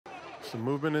Some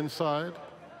movement inside.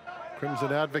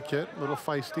 Crimson Advocate, a little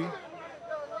feisty.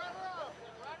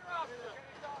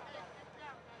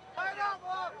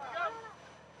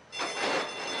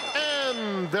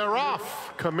 And they're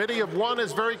off. Committee of one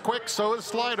is very quick, so is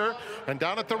Slider. And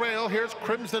down at the rail, here's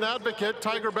Crimson Advocate.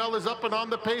 Tiger Bell is up and on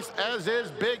the pace, as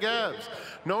is Big Evs.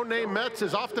 No Name Metz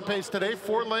is off the pace today,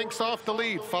 4 lengths off the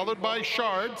lead, followed by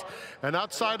Shards. And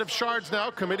outside of Shards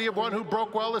now, Committee of one, who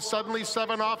broke well, is suddenly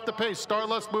 7 off the pace.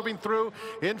 Starlust moving through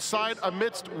inside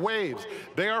amidst waves.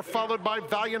 They are followed by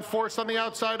Valiant Force on the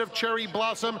outside of Cherry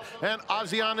Blossom, and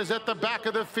ASEAN is at the back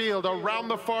of the field around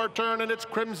the far turn, and it's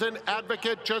Crimson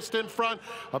Advocate just in front,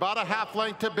 about a half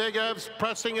length to Big Evs,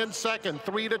 pressing in second,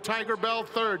 3 to Tiger Bell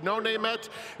third. No Name Metz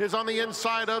is on the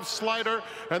inside of Slider,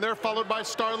 and they're followed by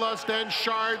Starlust and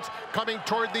Shards coming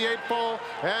toward the 8th pole,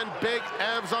 and Big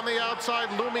Evs on the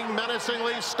outside looming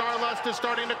menacingly. Starlust is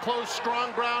starting to close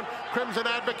strong ground. Crimson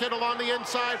Advocate along the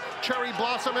inside. Cherry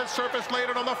Blossom has surfaced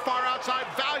later on the far outside.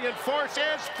 Valiant Force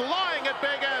is flying at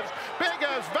Big Evs. Big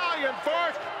Evs, Valiant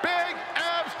Force. Big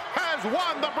Evs has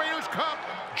won the Breeders' Cup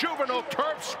Juvenile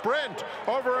Turf Sprint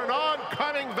over an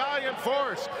oncoming Valiant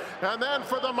Force. And then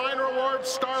for the minor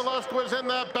awards, Starlust was in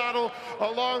that battle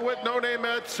along with No Name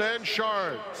Metz and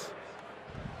Shards.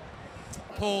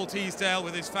 Paul Teasdale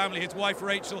with his family, his wife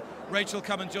Rachel. Rachel,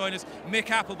 come and join us.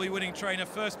 Mick Appleby, winning trainer,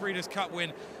 first Breeders' Cup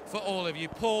win for all of you.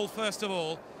 Paul, first of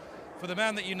all, for the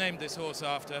man that you named this horse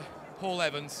after, Paul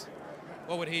Evans,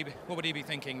 what would he be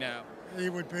thinking now? He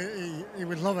would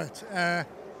love it.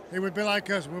 He would be like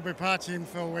us. We'll be partying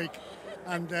for a week,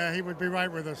 and he would be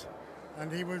right with us. And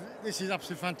this is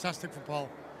absolutely fantastic for Paul.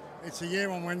 It's a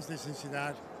year on Wednesday since he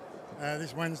died,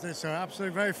 this Wednesday, so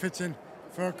absolutely very fitting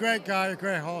for a great guy, a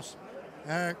great horse.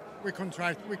 We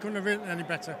couldn't have written any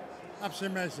better.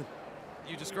 Absolutely amazing.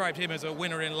 You described him as a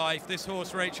winner in life. This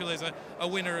horse, Rachel, is a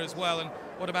winner as well. And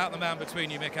what about the man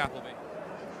between you, Mick Appleby?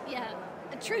 Yeah,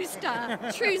 a true star,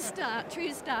 true star,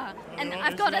 true star. And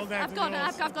I've got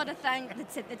to thank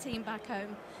the team back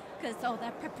home, because all their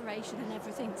preparation and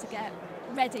everything to get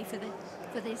ready for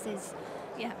this is,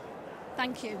 yeah.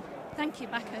 Thank you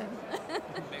back home.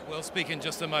 Mick, we'll speak in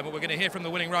just a moment. We're going to hear from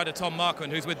the winning rider, Tom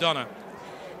Marquand, who's with Donna.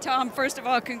 Tom, first of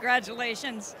all,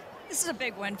 congratulations. This is a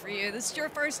big win for you. This is your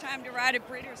first time to ride a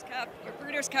Breeders' Cup, your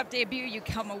Breeders' Cup debut. You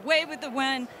come away with the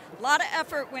win. A lot of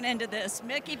effort went into this.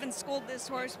 Mick even schooled this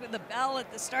horse with a bell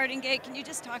at the starting gate. Can you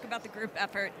just talk about the group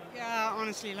effort? Yeah,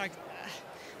 honestly,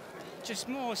 just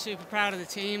more super proud of the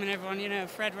team and everyone. You know,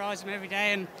 Fred rides him every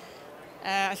day, and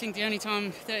I think the only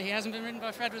time that he hasn't been ridden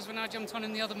by Fred was when I jumped on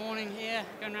him the other morning here,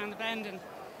 going around the bend, and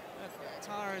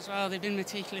Tara as well. They've been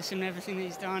meticulous in everything that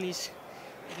he's done.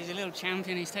 He's a little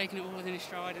champion. He's taken it all within his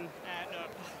stride, and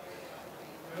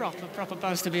proper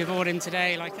buzz to be aboard him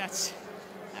today. Like that's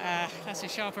as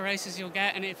sharp a race as you'll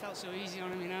get, and it felt so easy on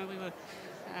him. You know,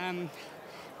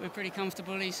 we were pretty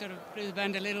comfortable. He sort of blew the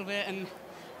bend a little bit, and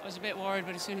I was a bit worried.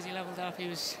 But as soon as he levelled up, he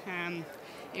was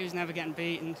never getting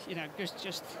beat, and you know,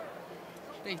 just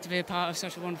big to be a part of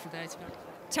such a wonderful day today.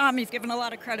 Tom, you've given a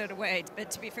lot of credit away, but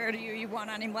to be fair to you, you won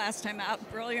on him last time out.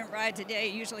 Brilliant ride today.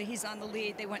 Usually he's on the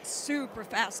lead. They went super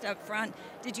fast up front.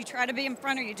 Did you try to be in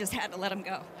front, or you just had to let him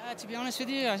go? To be honest with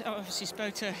you, I obviously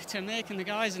spoke to Mick and the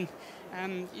guys,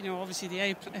 and you know, obviously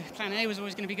the plan A was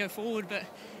always going to be go forward, but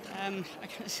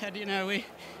like I said, you know, we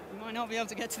might not be able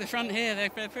to get to the front here.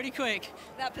 They're pretty quick.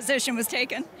 That position was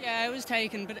taken? Yeah, it was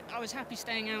taken, but I was happy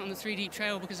staying out on the 3 deep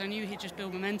trail because I knew he'd just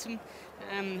build momentum,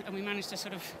 and we managed to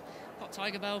sort of put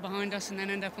Tiger Bell behind us and then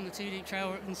end up on the 2 deep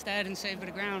trail instead and save a bit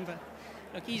of ground. But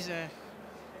look, he's a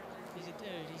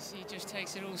dude. He just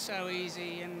takes it all so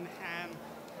easy, and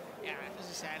yeah, as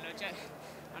I said, look,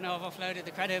 I know I've offloaded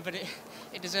the credit, but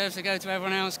it deserves to go to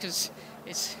everyone else, because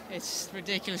it's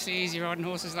ridiculously easy riding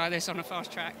horses like this on a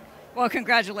fast track. Well,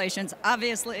 congratulations.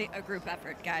 Obviously a group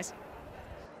effort, guys.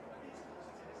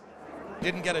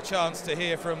 Didn't get a chance to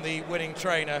hear from the winning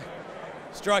trainer,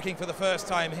 striking for the first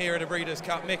time here at a Breeders'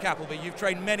 Cup, Mick Appleby. You've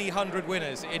trained many hundred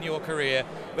winners in your career,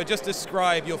 but just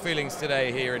describe your feelings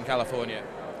today here in California.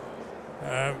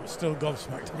 Still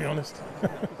gobsmacked, to be honest.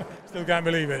 Still can't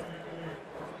believe it.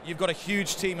 You've got a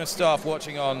huge team of staff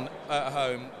watching on at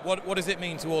home. What does it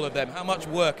mean to all of them? How much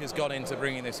work has gone into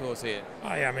bringing this horse here?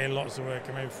 Oh, yeah, I mean, lots of work.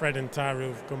 I mean, Fred and Tara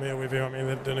have come here with him. I mean,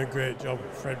 they've done a great job.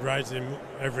 Fred rides him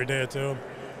every day at home,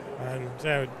 and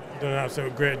yeah, done an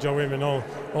absolute great job with him, and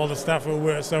all the staff who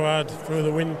worked so hard through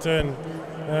the winter,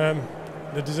 and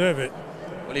they deserve it.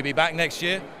 Will he be back next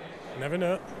year? Never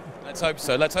know. Let's hope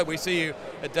so. Let's hope we see you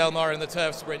at Del Mar in the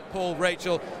turf sprint. Paul,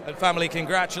 Rachel and family,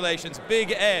 congratulations. Big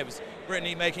Evs,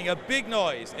 Brittany making a big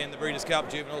noise in the Breeders' Cup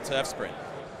Juvenile Turf Sprint.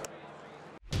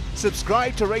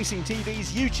 Subscribe to Racing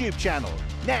TV's YouTube channel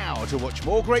now to watch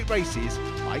more great races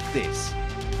like this.